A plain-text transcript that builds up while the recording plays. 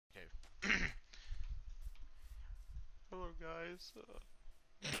guys.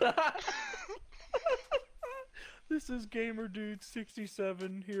 This is Gamer Dude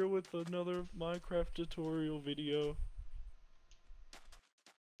 67 here with another Minecraft tutorial video.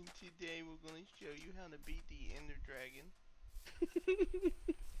 Today we're going to show you how to beat the Ender Dragon.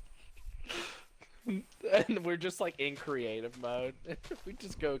 And we're just like in creative mode. We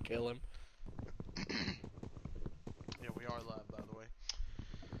just go kill him. Yeah, we are live, by the way.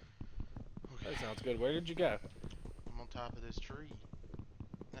 Okay. That sounds good. Where did you go? I'm on top of this tree.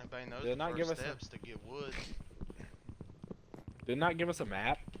 Everybody knows Did it the not give first us steps to get wood. Did not give us a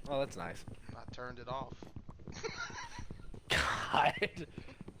map? Oh, that's nice. I turned it off. God.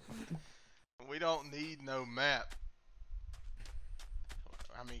 We don't need no map.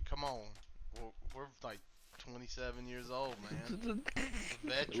 I mean, come on. We're like 27 years old, man.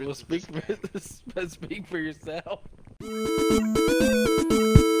 Veterans Well, speak of this game. speak for yourself.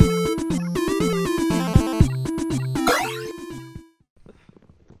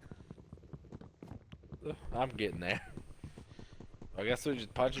 I'm getting there. I guess we're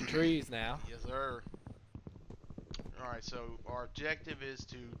just punching trees now. Yes, sir. Alright, so our objective is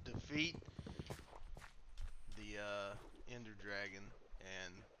to defeat the Ender Dragon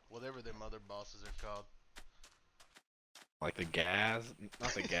and whatever them other bosses are called. Like the gas,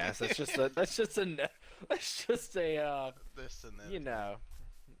 not the gas. That's just a This and that. you know.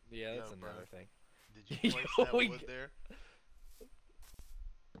 Yeah, that's Yo, bro. another thing. Did you place that wood there?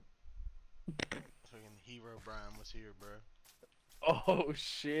 Fucking Hero Brian was here, bro. Oh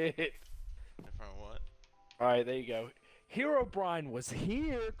shit! In front of what? All right, there you go. Hero Brian was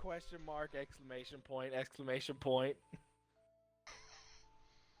here? Question mark! Exclamation point! Exclamation point!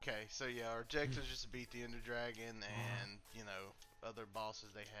 Okay, so yeah, our objective is just to beat the Ender Dragon and, you know, other bosses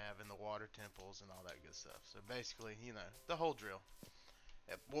they have in the water temples and all that good stuff. So basically, you know, the whole drill.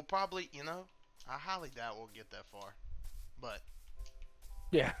 We'll probably, you know, I highly doubt we'll get that far. But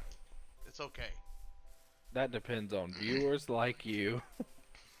Yeah, it's okay. that depends on viewers like you.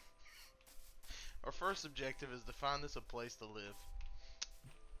 Our first objective is to find us a place to live.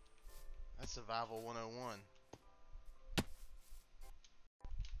 That's Survival 101.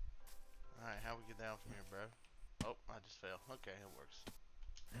 Alright, how we get down from here, bro? Oh, I just fell. Okay, it works.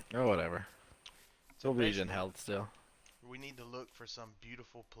 Oh, whatever. So Nobody's in basically, health still. we need to look for some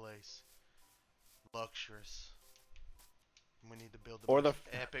beautiful place. Luxurious. We need to build the Or the most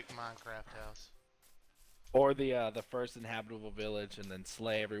epic Minecraft house. Or the first inhabitable village, and then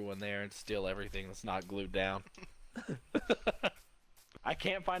slay everyone there and steal everything that's not glued down. I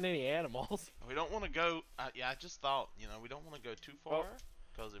can't find any animals. We don't want to go. Yeah, I just thought, you know, we don't want to go too far,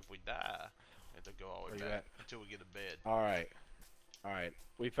 because if we die, we have to go all the way Where you back until we get a bed. All right.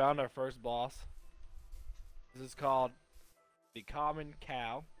 We found our first boss. This is called the Common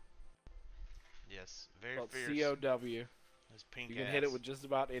Cow. Yes, very Called fierce. COW. His pink You can ass. hit it with just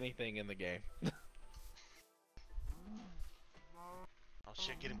about anything in the game. Oh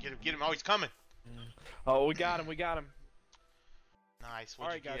shit! Get him! Oh, he's coming. Oh, we got him. Nice. All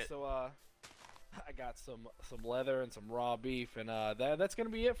What'd right, you guys. get? So I got some leather and some raw beef, and that's gonna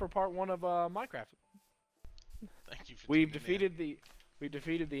be it for part 1 of Minecraft. Thank you for. We tuning in.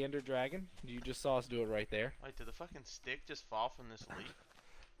 defeated the Ender Dragon. You just saw us do it right there. Wait, did the fucking stick just fall from this leaf?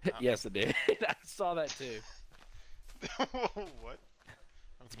 Yes, it did. I saw that too. What?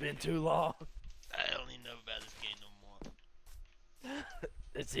 It's been too long. I don't even know about this game no more.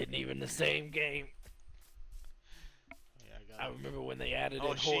 This isn't even the same game. Yeah, I remember when they added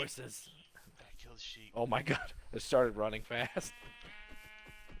in sheep. horses. Gotta kill the sheep. Oh my god, it started running fast.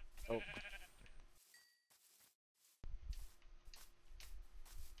 Oh.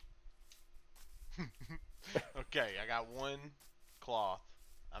 Okay, I got one cloth.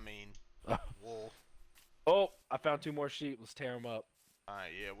 I mean, wool. Oh, I found 2 more sheep. Let's tear them up.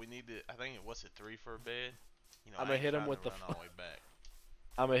 Alright, yeah, we need to. I think what's it, 3 for a bed? You know, I'm I gonna ain't hit him trying with to the run all the way back.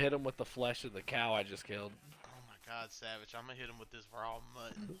 I'm gonna hit him with the flesh of the cow I just killed. Oh my God, Savage! I'm gonna hit him with this raw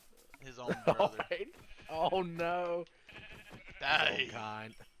mutton. His own brother. Alright. Oh no. Die. So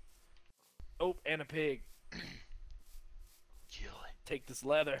kind. Oh, and a pig. Kill it. Take this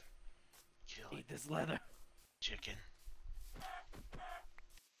leather. Kill Eat it. this leather. Chicken.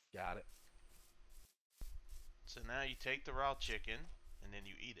 Got it. So now you take the raw chicken and then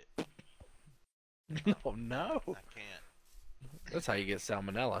you eat it. Oh no. I can't. That's how you get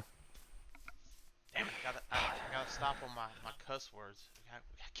salmonella. Damn it! I gotta stop on my cuss words.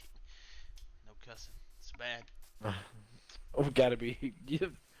 No cussing. It's bad. Oh, we gotta be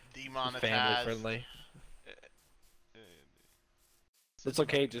family Demonetized. friendly. It's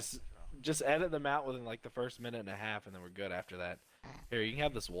okay. Just edit them out within like the first minute and a half, and then we're good after that. Here, you can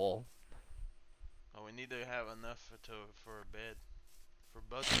have this wool. Oh, we need to have enough for a bed for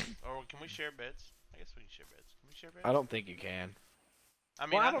both. Or can we share beds? I guess we can share beds. Can we share beds? I don't think you can. I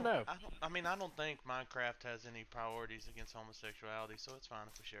mean, Well, I don't know. I don't think Minecraft has any priorities against homosexuality, so it's fine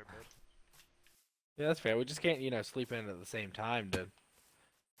if we share beds. Yeah, that's fair. We just can't, sleep in at the same time to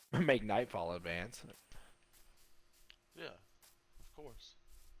make nightfall advance. Yeah, of course.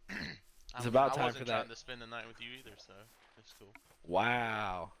 It's about I time wasn't for trying that. to spend the night with you either, so it's cool.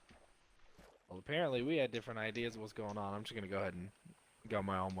 Wow. Well, apparently we had different ideas of what's going on. I'm just gonna go ahead and go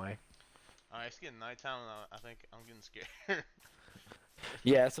my own way. Alright, it's getting nighttime, and I think I'm getting scared.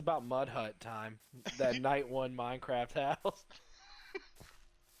 Yeah, it's about mud hut time. That night one Minecraft house.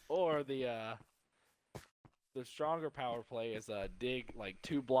 Or the stronger power play is dig like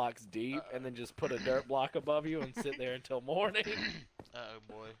 2 blocks deep and then just put a dirt block above you and sit there until morning. Uh-oh,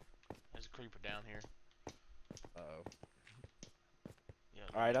 boy. There's a creeper down here. Uh-oh. Yeah.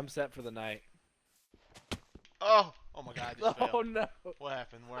 Alright, I'm set for the night. Oh! Oh my god, I just Oh fell. no! What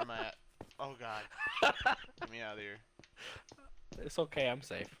happened? Where am I at? Oh god. Get me out of here. It's okay, I'm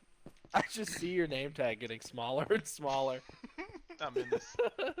safe. I just see your name tag getting smaller and smaller. I'm in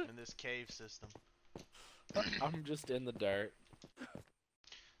this cave system. I'm just in the dirt.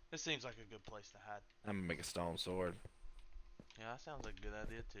 This seems like a good place to hide. I'm gonna make a stone sword. Yeah, that sounds like a good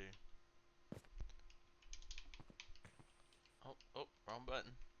idea too. Oh, wrong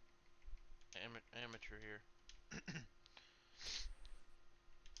button. Amateur here.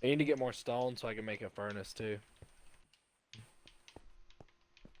 I need to get more stone so I can make a furnace too.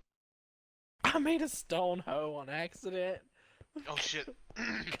 I made a stone hoe on accident. Oh shit.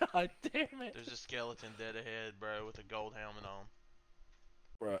 God damn it. There's a skeleton dead ahead, bro, with a gold helmet on.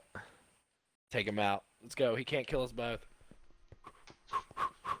 Bro. Take him out. Let's go. He can't kill us both.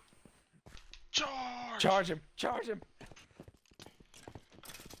 Charge! Charge him! Charge him!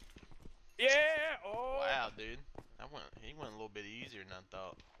 Yeah! Oh! Wow, dude. He went a little bit easier than I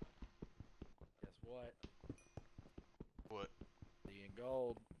thought. Guess what? What? The in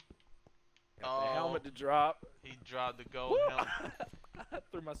gold. Got the helmet to drop. He dropped the gold helmet. I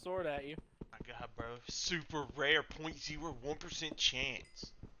threw my sword at you. My god, bro. Super rare, 0.01%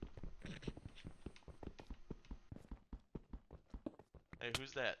 chance. Hey,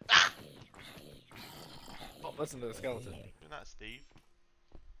 who's that? Ah! Oh, listen to the skeleton. You're not Steve.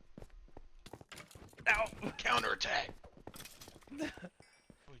 Ow! Counterattack! We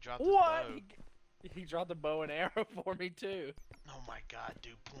dropped his What? bow. He dropped the bow and arrow for me too. Oh my god,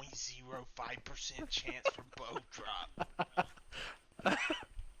 dude. 0.05% chance for bow drop. I'm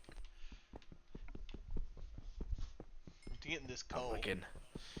getting this cold.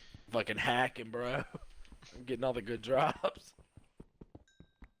 Fucking hacking, bro. I'm getting all the good drops.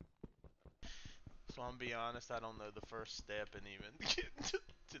 So I'm gonna be honest, I don't know the first step in even getting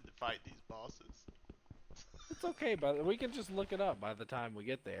to fight these bosses. It's okay, but we can just look it up by the time we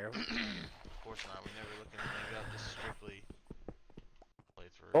get there. Of course not, we never look anything up, just strictly play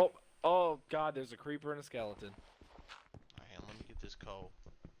through. Oh god, there's a creeper and a skeleton. Alright, let me get this coal.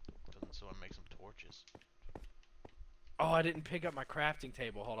 So I make some torches. Oh, I didn't pick up my crafting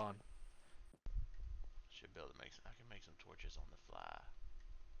table, hold on. Should be able to I can make some torches on the fly.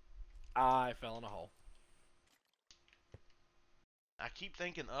 I fell in a hole. I keep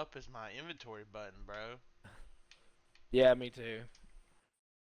thinking up is my inventory button, bro. Yeah, me too.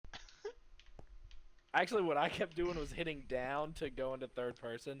 Actually, what I kept doing was hitting down to go into third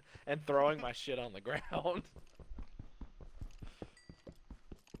person and throwing my shit on the ground.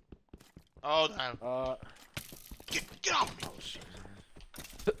 Oh no. Get off me! Oh shit.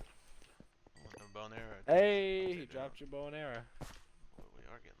 Bow and arrow. Hey, he dropped your bow and arrow. Well, we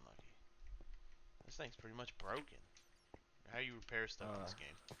are getting lucky. This thing's pretty much broken. How you repair stuff in this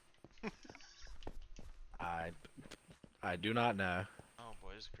game? I do not know. Oh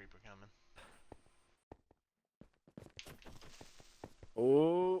boy, there's a creeper coming.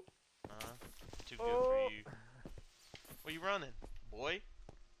 Oh. Too good for you. Where you running, boy?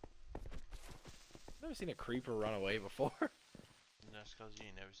 Never seen a creeper run away before. That's because you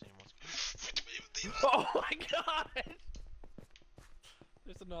ain't never seen one. Oh my god!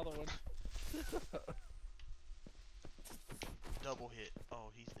 There's another one. Double hit. Oh,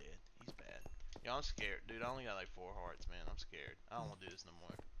 he's dead. He's bad. Yeah, I'm scared, dude. I only got like 4 hearts, man. I'm scared. I don't want to do this no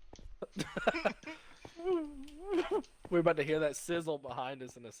more. We're about to hear that sizzle behind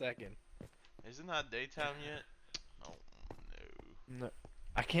us in a second. Is it not daytime yet? Oh no. No,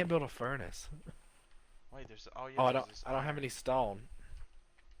 I can't build a furnace. Wait, there's. Oh yeah. Oh, I there's don't. this I don't have iron. any stone.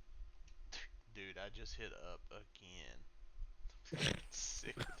 Dude, I just hit up again.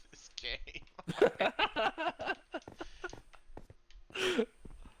 Sick of this game.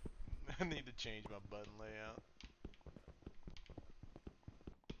 I need to change my button layout.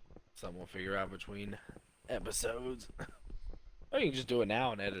 Something we'll figure out between episodes. Or you can just do it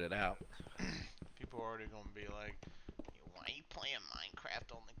now and edit it out. People are already gonna be like, "Why are you playing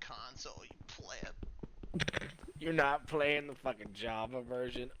Minecraft on the console, you pleb?" You're not playing the fucking Java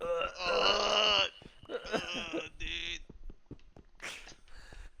version. Dude.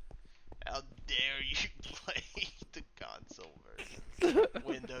 How dare you play the console version?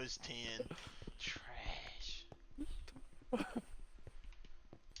 Windows 10. Trash. Alright,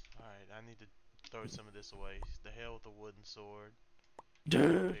 I need to throw some of this away. The hell with the wooden sword.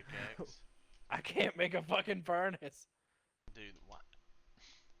 Dude, Pickaxe. I can't make a fucking furnace. Dude, what?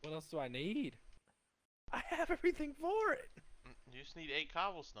 What else do I need? I have everything for it. You just need 8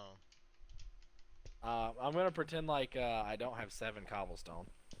 cobblestone. I'm gonna pretend like I don't have 7 cobblestone.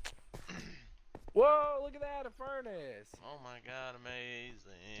 Whoa, look at that, a furnace. Oh my god,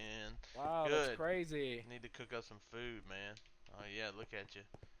 amazing. Wow, Good. that's crazy. Need to cook up some food, man. Oh yeah, look at you.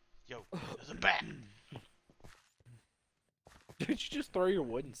 Yo, there's a bat. Did you just throw your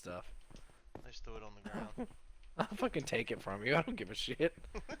wooden stuff? I just threw it on the ground. I'll fucking take it from you. I don't give a shit.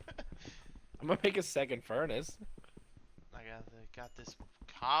 I'm gonna make a second furnace. I got this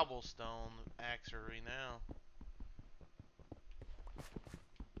cobblestone axery now.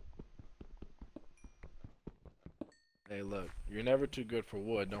 Hey, look, you're never too good for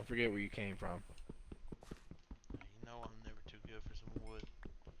wood. Don't forget where you came from. You know I'm never too good for some wood.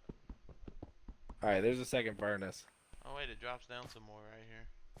 Alright, there's a second furnace. Oh wait, it drops down some more right here.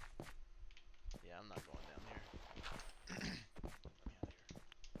 Yeah, I'm not going down here. Let me out here.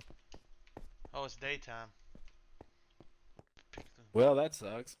 Oh, it's daytime. Well, that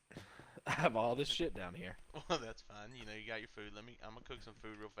sucks. I have all this shit down here. Well, that's fine. You know, you got your food. I'm gonna cook some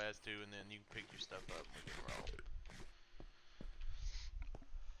food real fast too, and then you can pick your stuff up and we can roll.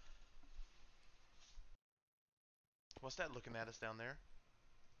 What's that looking at us down there?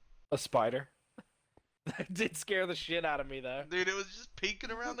 A spider. That did scare the shit out of me, though. Dude, it was just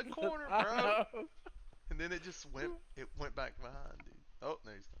peeking around the corner, I bro. know. And then it just went back behind, dude. Oh,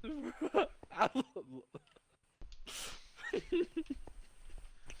 there he's gone. I don't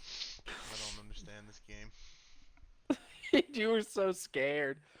understand this game. You were so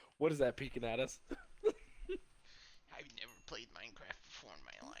scared. What is that peeking at us? I've never played Minecraft before in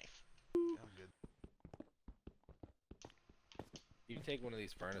my life. I'm good. You can take one of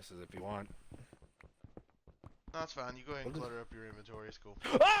these furnaces if you want. No, it's fine. You go ahead and clutter up your inventory. It's cool.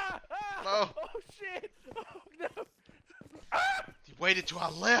 Ah! Ah! Oh. Oh shit! Oh no! Ah! He waited till I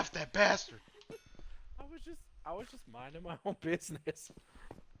left, that bastard. I was just minding my own business.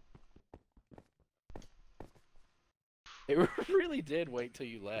 It really did wait till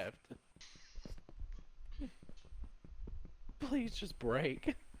you left. Please just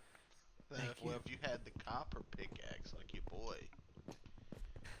break. Well, if you had the copper pickaxe like your boy.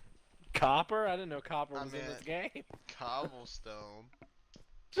 Copper? I didn't know copper was in this game. Cobblestone.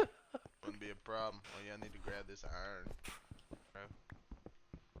 Wouldn't be a problem. Oh yeah, I need to grab this iron. Bro.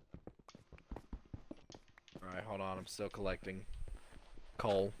 Alright, hold on. I'm still collecting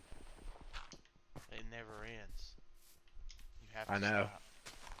coal. It never ends. You have to I know. stop.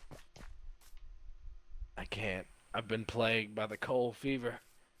 I can't. I've been plagued by the coal fever.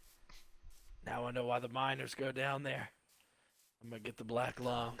 Now I know why the miners go down there. I'm gonna get the black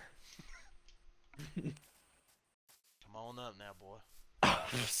lung. Come on up now, boy.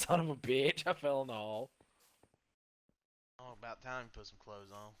 Son of a bitch, I fell in the hole. Oh, about time you put some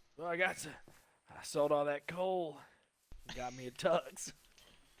clothes on. Well, I sold all that coal. Got me a tux.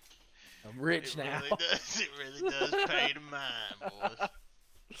 I'm rich now. It really does pay to mine, boys.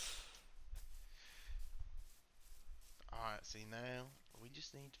 Alright, see now, we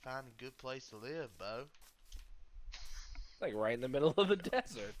just need to find a good place to live, Bo. Like right in the middle of the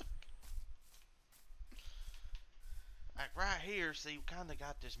desert. Like right here, see, we kind of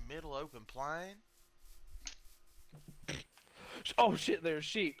got this middle open plain. Oh shit, there's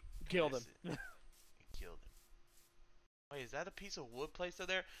sheep. Killed him. You killed him. Wait, is that a piece of wood placed up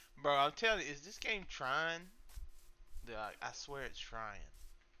there? Bro, I'm telling you, is this game trying? I swear it's trying.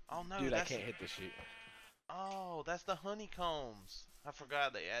 Oh no, Dude, that's... I can't hit the sheep. Oh, that's the honeycombs. I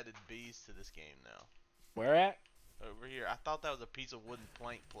forgot they added bees to this game now. Where at? Over here. I thought that was a piece of wooden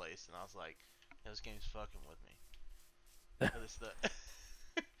plank place, and I was like, this game's fucking with me. But it's the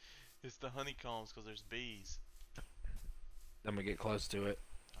it's the honeycombs because there's bees. I'm gonna get close to it.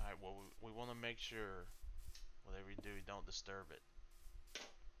 Alright, well, we want to make sure whatever you do, don't disturb it.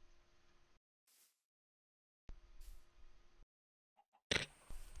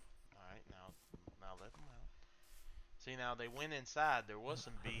 Alright, now let them out. See, now they went inside. There was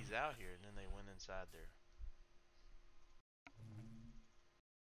some bees out here, and then they went inside there.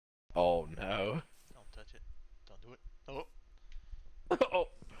 Oh no. Don't touch it. Don't do it. Oh.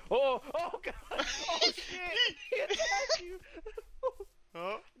 Oh, oh god! Oh shit! He attacked you!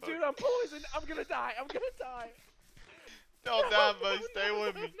 Oh. Dude, I'm poisoned! I'm gonna die! I'm gonna die! Don't die, buddy. Stay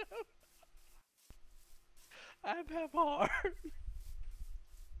with me. No. I'm half hard.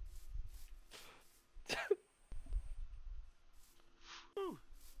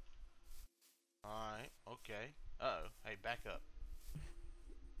 Alright, okay. Uh-oh. Hey, back up.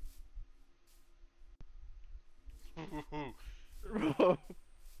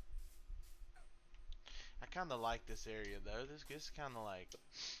 I kind of like this area, though. This is kind of like...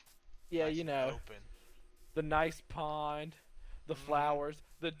 Yeah, nice you know. Open. The nice pond, the flowers,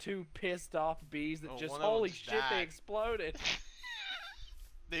 the two pissed off bees that just, holy shit, died. they exploded.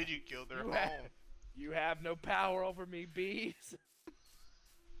 Dude, you killed their home. You have no power over me, bees. I'll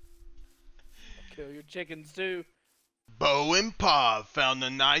kill your chickens too. Bo and Pa found a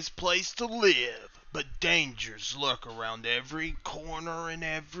nice place to live, but dangers lurk around every corner and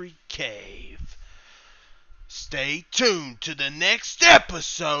every cave. Stay tuned to the next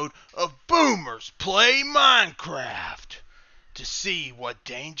episode of Boomers Play Minecraft to see what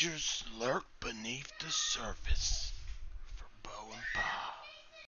dangers lurk beneath the surface.